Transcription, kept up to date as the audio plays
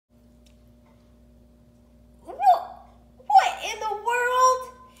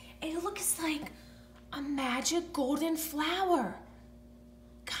magic golden flower.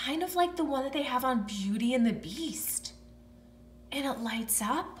 Kind of like the one that they have on Beauty and the Beast. And it lights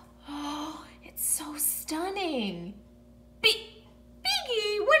up. Oh, it's so stunning.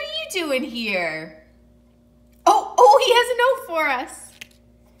 Biggie, what are you doing here? Oh, he has a note for us.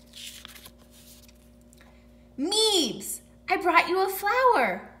 Meebs, I brought you a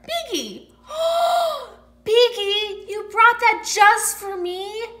flower. Biggie. Oh, Biggie, you brought that just for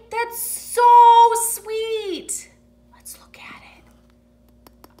me? That's so sweet. Let's look at it.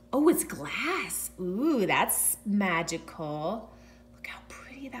 Oh, it's glass. Ooh, that's magical. Look how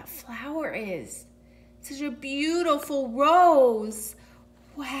pretty that flower is. Such a beautiful rose.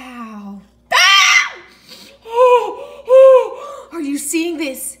 Wow. Ah! Oh, are you seeing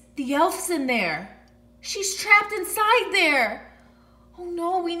this? The elf's in there. She's trapped inside there. Oh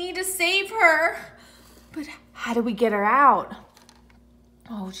no, we need to save her. But how do we get her out?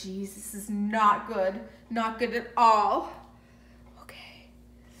 Oh geez, this is not good. Not good at all. Okay.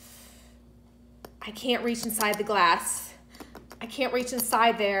 I can't reach inside the glass. I can't reach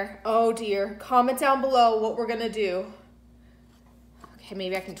inside there. Oh dear. Comment down below what we're gonna do. Okay,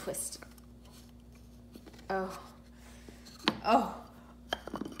 maybe I can twist. Oh,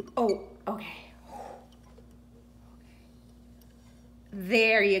 okay.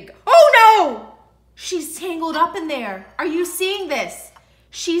 There you go. Oh no! She's tangled up in there. Are you seeing this?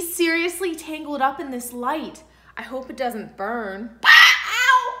 She's seriously tangled up in this light. I hope it doesn't burn.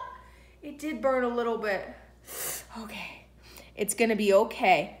 Ow! It did burn a little bit. Okay. It's gonna be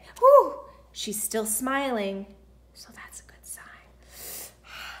okay. Whew. She's still smiling, so that's a good sign.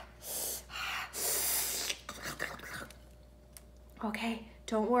 Okay,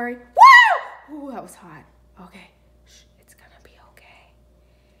 don't worry. Woo! Ooh, that was hot. Okay, it's gonna be okay.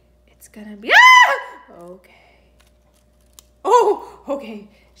 It's gonna be, okay. Oh, okay,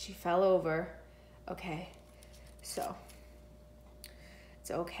 she fell over. Okay, so it's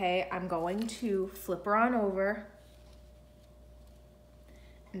okay. I'm going to flip her on over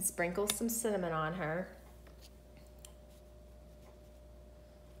and sprinkle some cinnamon on her.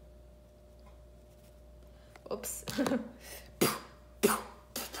 Oops.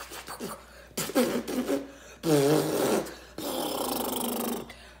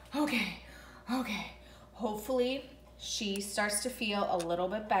 Okay. Hopefully she starts to feel a little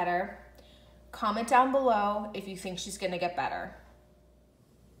bit better. Comment down below if you think she's gonna get better.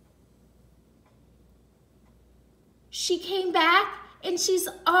 She came back and she's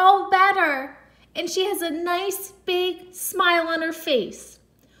all better. And she has a nice big smile on her face.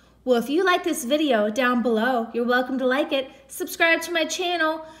 Well, if you like this video down below, you're welcome to like it, subscribe to my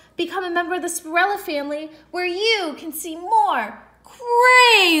channel, become a member of the Spirella family where you can see more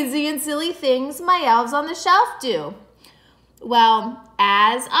crazy and silly things my elves on the shelf do. Well,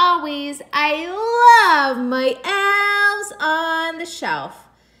 as always, I love my elves on the shelf.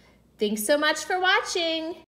 Thanks so much for watching.